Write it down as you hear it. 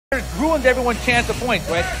It ruins everyone's chance of points,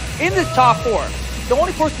 right? In this top four, the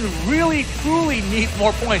only person who really, truly needs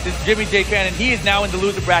more points is Jimmy J. Fan, and he is now in the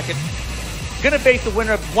loser bracket. Gonna face the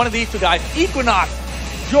winner of one of these two guys, Equinox,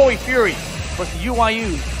 Joey Fury, versus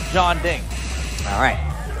UYU, JEONDDING. All right.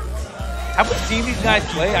 Have we seen these guys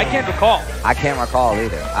play? I can't recall. I can't recall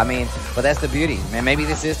either. I mean, but that's the beauty. Man, maybe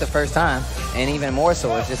this is the first time, and even more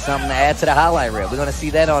so, it's just something to add to the highlight reel. We're gonna see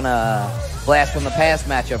that on a Blast from the Past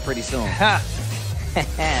matchup pretty soon.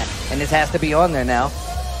 And this has to be on there now,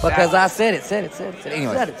 because I said it.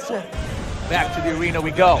 Anyway. Said it. Back to the arena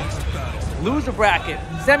we go. Loser bracket,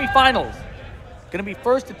 semifinals. Gonna be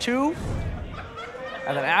first to 2.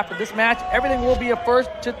 And then after this match, everything will be a first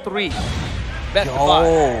to 3. Best of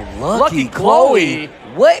 5. Lucky Chloe.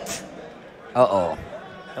 What? Uh-oh.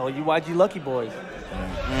 LUYG Lucky Boys.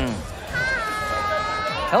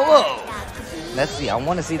 Hello. Let's see. I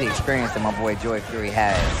want to see the experience that my boy Joey Fury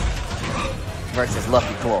has versus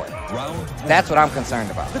Lucky Chloe. That's what I'm concerned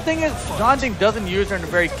about. The thing is, JEONDDING doesn't use her in a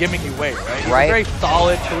very gimmicky way, right? It's Right. a very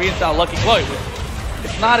solid Korean-style Lucky Chloe.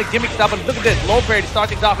 It's not a gimmick style, but look at this. Low parry to start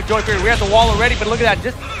things off with Joey Fury. We're at the wall already, but look at that.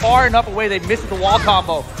 Just far enough away, they missed the wall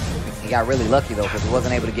combo. He got really lucky, though, because he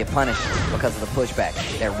wasn't able to get punished because of the pushback.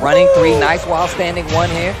 They're running 3, nice while standing 1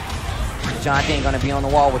 here. JEONDDING going to be on the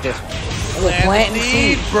wall with this one. Planting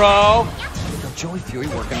seeds, bro. Joey Fury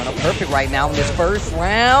working on a perfect right now in this first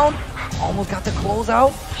round. Almost got the close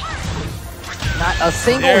out. Not a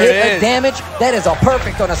single hit of damage. That is a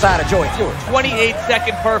perfect on the side of Joey Fury.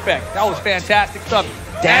 28-second perfect. That was fantastic stuff.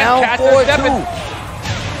 Down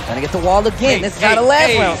 4-2. Gonna get the wall again. This is how the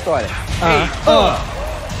last round started.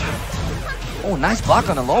 Oh, nice block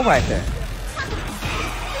on the low right there.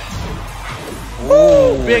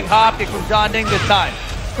 Ooh, big hop kick from JEONDDING this time.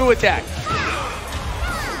 Screw attack.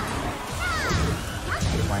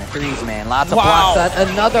 Running threes, man. Lots of blocks.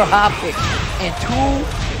 Another hop kick. And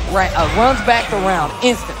 2 runs back the round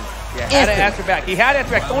instantly. Yeah, had to answer back. He had to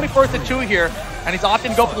answer back. It's only first and 2 here, and he's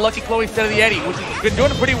opting to go for the Lucky Chloe instead of the Eddie, which has been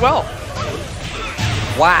doing it pretty well.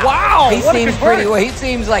 Wow. He what seems pretty well. He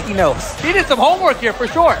seems like he knows. He did some homework here for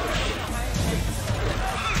sure.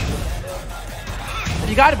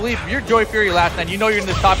 You got to believe, if you're Joey Fury last night, you know you're in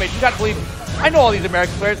this top 8. You got to believe, I know all these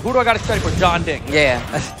American players. Who do I got to study for? JEONDDING. Yeah.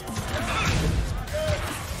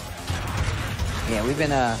 Yeah,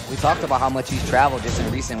 we talked about how much he's traveled just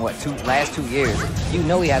in recent, last 2 years. You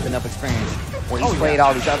know he has enough experience where he's played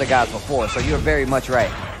all these other guys before, so you're very much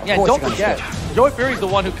right. Yeah, don't forget, Joey Fury's the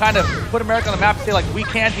one who kind of put America on the map and say, like, we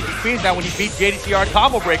can beat the Queens now when he beat JDCR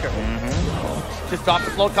combo breaker. Just dropped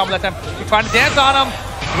the float combo that time. He's trying to dance on him.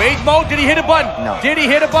 Rage mode, did he hit a button? No. Did he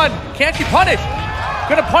hit a button? Can't you punish?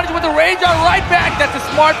 Gonna punish with the rage on right back. That's a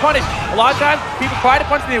smart punish. A lot of times, people try to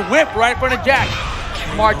punish and they whip right in front of Jack.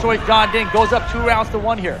 Smart choice, JEONDDING goes up 2 rounds to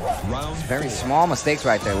 1 here. Very small mistakes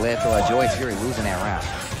right there led to Joey Fury losing that round.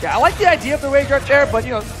 Yeah, I like the idea of the rage right there, but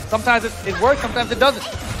you know, sometimes it works, sometimes it doesn't.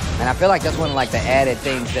 And I feel like that's one of like the added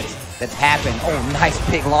things that's happened. Oh, nice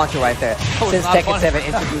big launcher right there. Since Tekken 7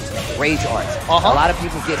 introduced rage arts. A lot of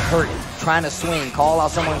people get hurt trying to swing, call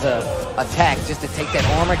out someone's attack just to take that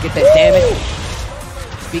armor, get that damage.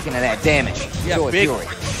 Speaking of that damage, Joey big Fury.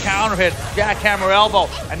 Counter hit, jackhammer elbow,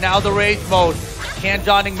 and now the rage mode. Can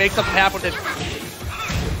JEONDDING make something happen with it?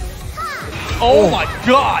 Oh my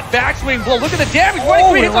God, backswing blow. Look at the damage,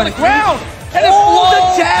 running 3 hits on the ground. And the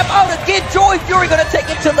jab out again. Joey Fury gonna take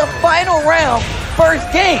it to the final round. First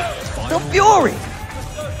game, the Fury.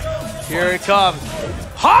 Here it comes.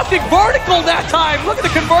 Hopping vertical that time. Look at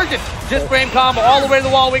the conversion. Just frame combo, all the way to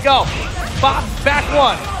the wall we go. Bop, back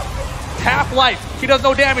 1. Half life. She does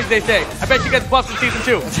no damage, they say. I bet she gets buffed in season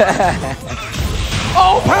 2.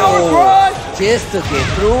 Oh, power crush! Just to get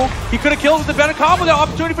through. He could have killed with the better combo. The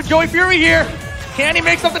opportunity for Joey Fury here. Can he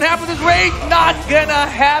make something happen with his rage? Not gonna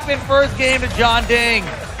happen. First game to JEONDDING.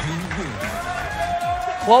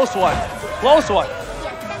 Close one. Close one.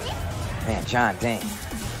 Man, JEONDDING.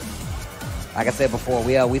 Like I said before,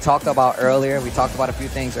 we talked about earlier. We talked about a few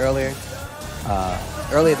things earlier.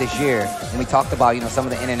 Earlier this year, when we talked about, you know, some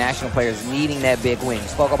of the international players needing that big win. We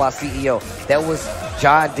spoke about CEO. That was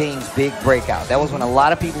JEONDDING's big breakout. That was when a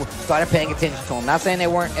lot of people started paying attention to him. Not saying they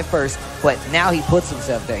weren't at first, but now he puts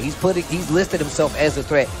himself there. He's listed himself as a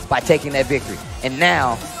threat by taking that victory. And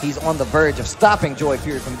now he's on the verge of stopping Joey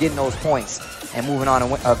Fury from getting those points and moving on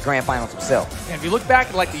to grand finals himself. And if you look back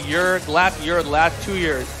at like the last 2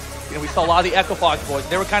 years, you know, we saw a lot of the Echo Fox boys.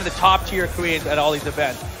 They were kind of the top tier Koreans at all these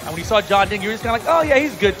events. And when you saw JEONDDING, you were just kind of like, oh yeah,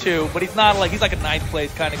 he's good too, but he's not like, he's like a 9th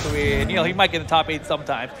place kind of Korean. You know, he might get in the top 8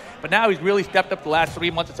 sometimes. But now he's really stepped up the last 3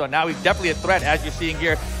 months or so. Now he's definitely a threat, as you're seeing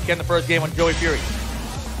here, getting the first game on Joey Fury.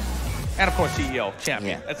 And of course, CEO,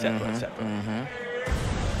 champion, etc., etc.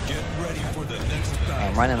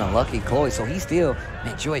 And running a Lucky Chloe. So he's still,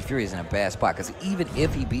 man, Joey Fury is in a bad spot. Because even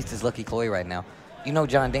if he beats his Lucky Chloe right now, you know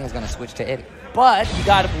John Ding is going to switch to Eddie. But you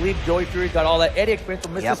got to believe Joey Fury got all that Eddie experience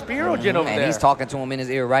from Mr. Yep. Spirogen over there. And he's talking to him in his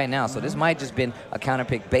ear right now. So this might just been a counter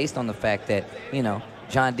pick based on the fact that, you know,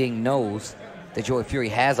 John Ding knows that Joey Fury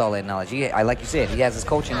has all that knowledge. Like you said, he has his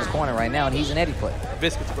coach in his corner right now, and he's an Eddie player.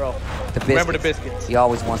 Biscuits, bro. The biscuits. Remember the biscuits. He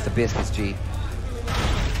always wants the biscuits, G.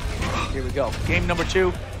 Here we go. Game number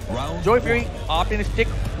 2. Joey Fury opting to stick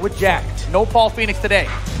with Jack. No Paul Phoenix today.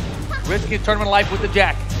 Risking his tournament life with the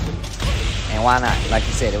Jack. And why not? Like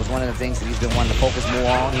you said, it was one of the things that he's been wanting to focus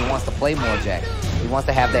more on. He wants to play more Jack. He wants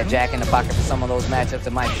to have that Jack in the pocket for some of those matchups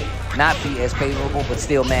that might not be as favorable, but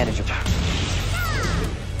still manageable.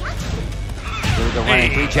 Here we go,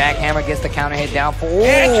 running 3. Jackhammer gets the counter hit down for.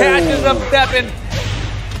 And catches him stepping.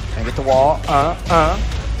 And get the wall.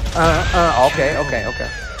 Okay.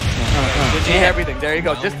 Gives you everything. There you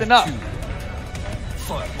go. Just enough.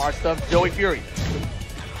 Smart stuff, Joey Fury.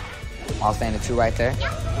 All standing 2 right there.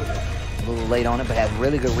 A little late on it, but had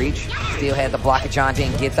really good reach. Still had the block of John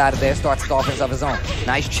Ding. Gets out of there, starts the offense of his own.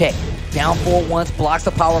 Nice check. Down 4 once, blocks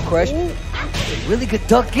the power crush. Really good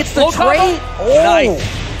duck. Gets the trade. Nice.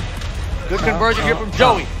 Good conversion here from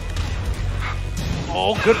Joey.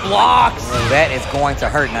 Oh, good blocks. Oh, that is going to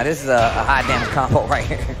hurt. Now, this is a high damage combo right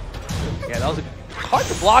here. Yeah, that was a hard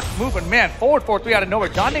to block move, and man, forward 4-3 out of nowhere.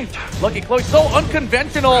 John Ding's Lucky Chloe, so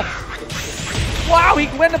unconventional. Wow, he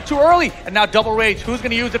went up too early. And now double rage. Who's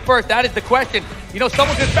going to use it first? That is the question. You know,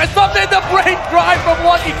 someone could spend something. The break drive from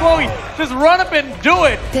Lucky Chloe. Just run up and do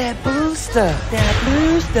it. That blue stuff. That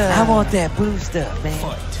blue stuff. I want that blue stuff, man.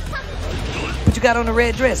 But you got on the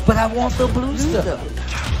red dress, but I want the blue stuff.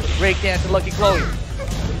 Break dance to Lucky Chloe.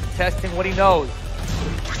 Testing what he knows.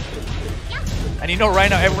 And you know right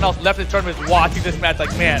now, everyone else left the tournament is watching this match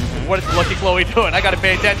like, man, what is Lucky Chloe doing? I got to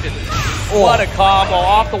pay attention. What a combo.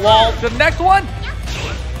 Off the wall to the next one.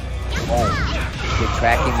 Oh, good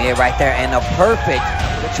tracking there right there. And a perfect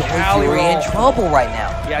Joey Fury in trouble right now.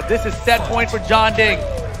 Yeah, this is set point for John Ding.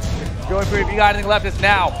 Joey Fury, if you got anything left, it's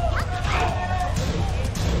now.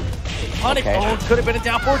 Punish could have been a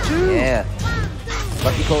down 4-2. Yeah.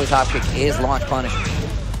 Lucky Chloe's hop kick is launch punishment.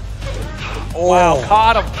 Oh. Wow,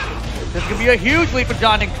 caught him. This could be a huge lead for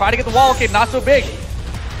John Ding. Try to get the wall. Okay, not so big.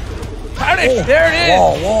 Punish. There it is.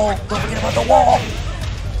 Wall. Don't forget about the wall.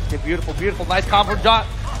 Okay, beautiful, beautiful. Nice combo from John.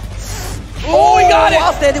 Oh, he got it.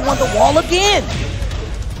 Wall said he won the wall again.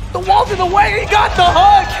 The wall's in the way. He got the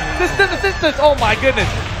hug. Distance. Oh, my goodness.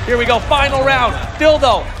 Here we go. Final round. Still,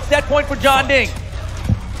 though, set point for John Ding.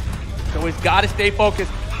 So he's got to stay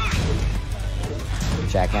focused.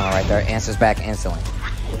 Jackhammer right there. Answers back instantly.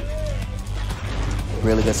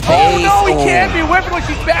 Really good space. Oh, no, he can't be whipping when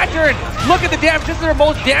she's back turned. Look at the damage. This is her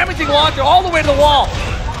most damaging launcher all the way to the wall.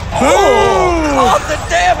 Oh, the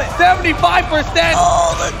damage. 75%.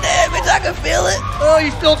 Oh, the damage. I can feel it. Oh,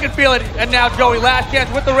 you still can feel it. And now Joey, last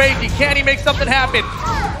chance with the raging. Can he make something happen?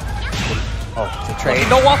 Oh, it's a trade.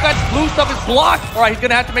 No walk, that blue stuff is blocked. All right, he's going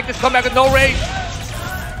to have to make this comeback with no rage.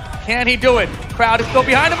 Can he do it? Crowd is still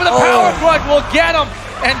behind him, but the power crush will get him.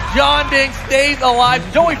 And John Ding stays alive.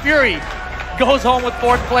 Joey Fury goes home with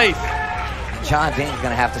 4th place. John Ding's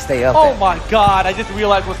going to have to stay up there. My God, I just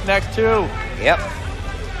realized what's next, too. Yep.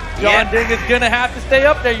 John Ding is going to have to stay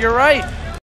up there. You're right.